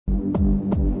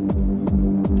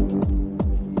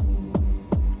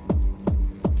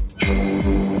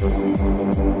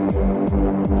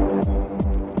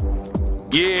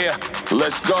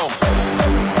Let's go.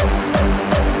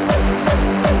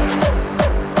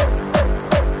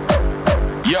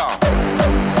 Yeah.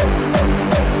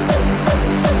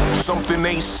 Something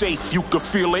ain't safe, you can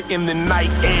feel it in the night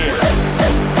air.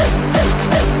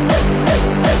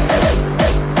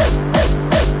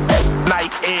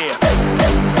 Night air.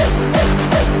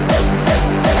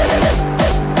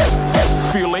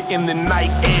 Feel it in the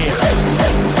night air.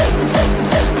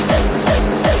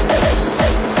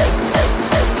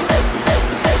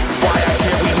 Why I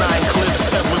carry 9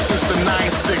 clips ever since the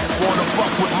 9-6. Wanna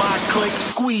fuck with my click?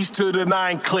 Squeeze to the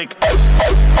 9 click.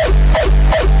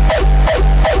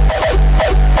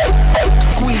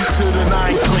 Squeeze to the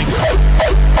 9 click.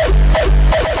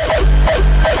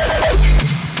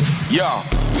 Yo,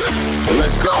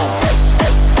 let's go.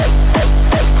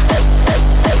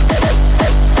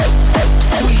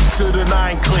 Squeeze to the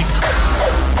 9 click.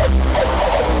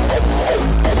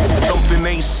 Something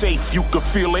ain't safe, you can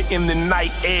feel it in the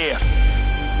night air.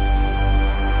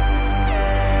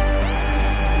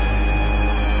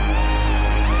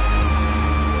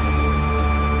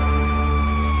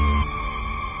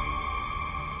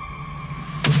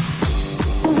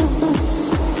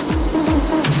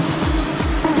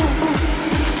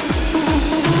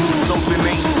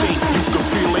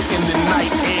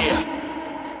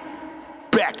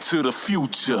 To the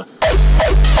future.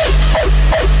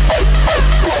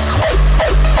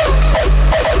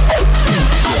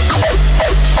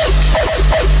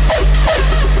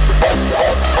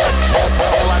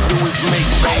 All I do is make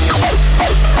bangers.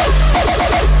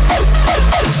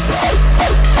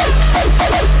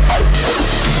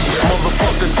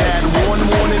 Motherfuckers had one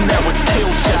warning, now it's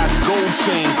kill shots, gold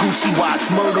chain, Gucci watch,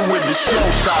 murder with the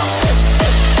shell tops.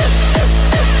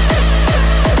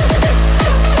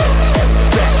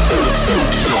 To the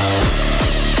future.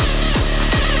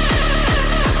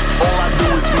 All I do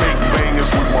is make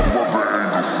bangers with my brother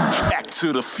Angerfist. Back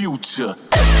to the future.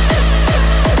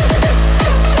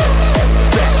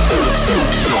 Back to the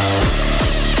future.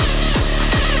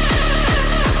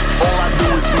 All I do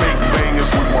is make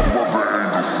bangers with my brother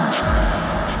Angerfist.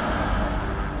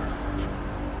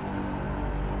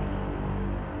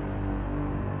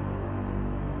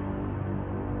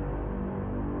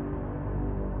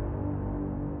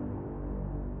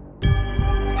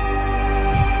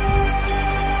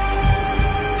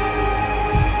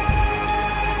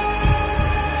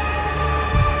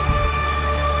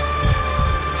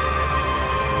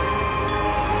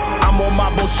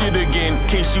 Bullshit again,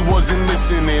 case you wasn't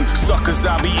listening. Suckers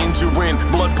I be injuring,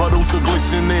 blood puddles are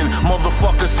glistening.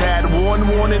 Motherfuckers had one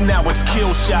warning, now it's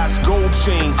kill shots, gold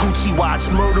chain, Gucci watch,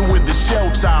 murder with the shell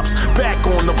tops. Back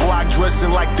on the block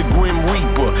dressing like the Grim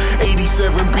Reaper.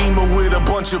 87 Beamer with a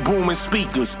bunch of booming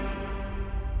speakers.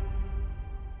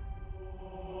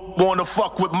 Wanna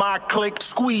fuck with my click?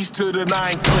 Squeeze to the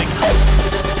 9 click.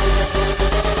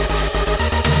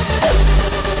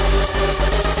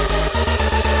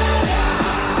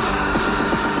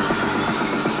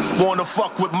 Wanna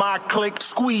fuck with my click?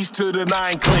 Squeeze to the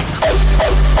 9 click.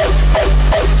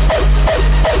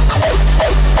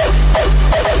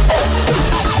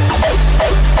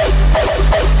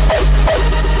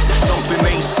 Something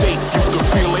ain't safe, you can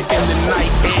feel it in the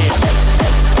night air.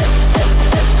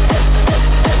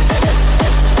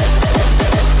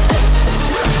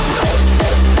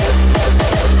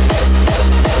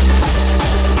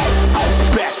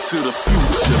 Back to the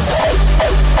future.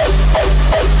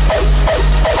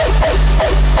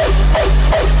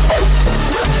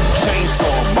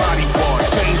 Chainsaw body parts,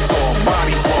 chainsaw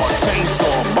body parts,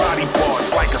 chainsaw body parts,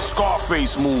 like a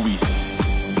Scarface movie.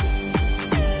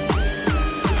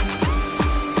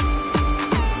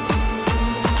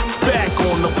 Back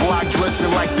on the block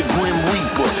dressing like the Grim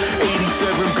Reaper.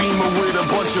 87 Beamer with a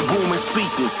bunch of booming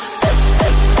speakers.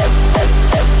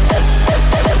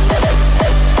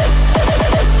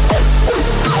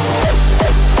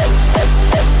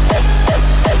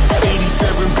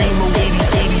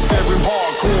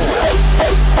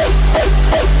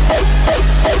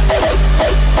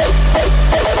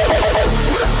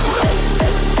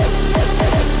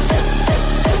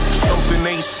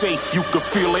 Safe, you can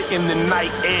feel it in the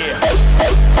night air.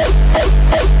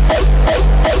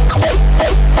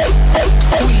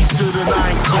 Squeeze to the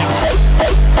 9 click.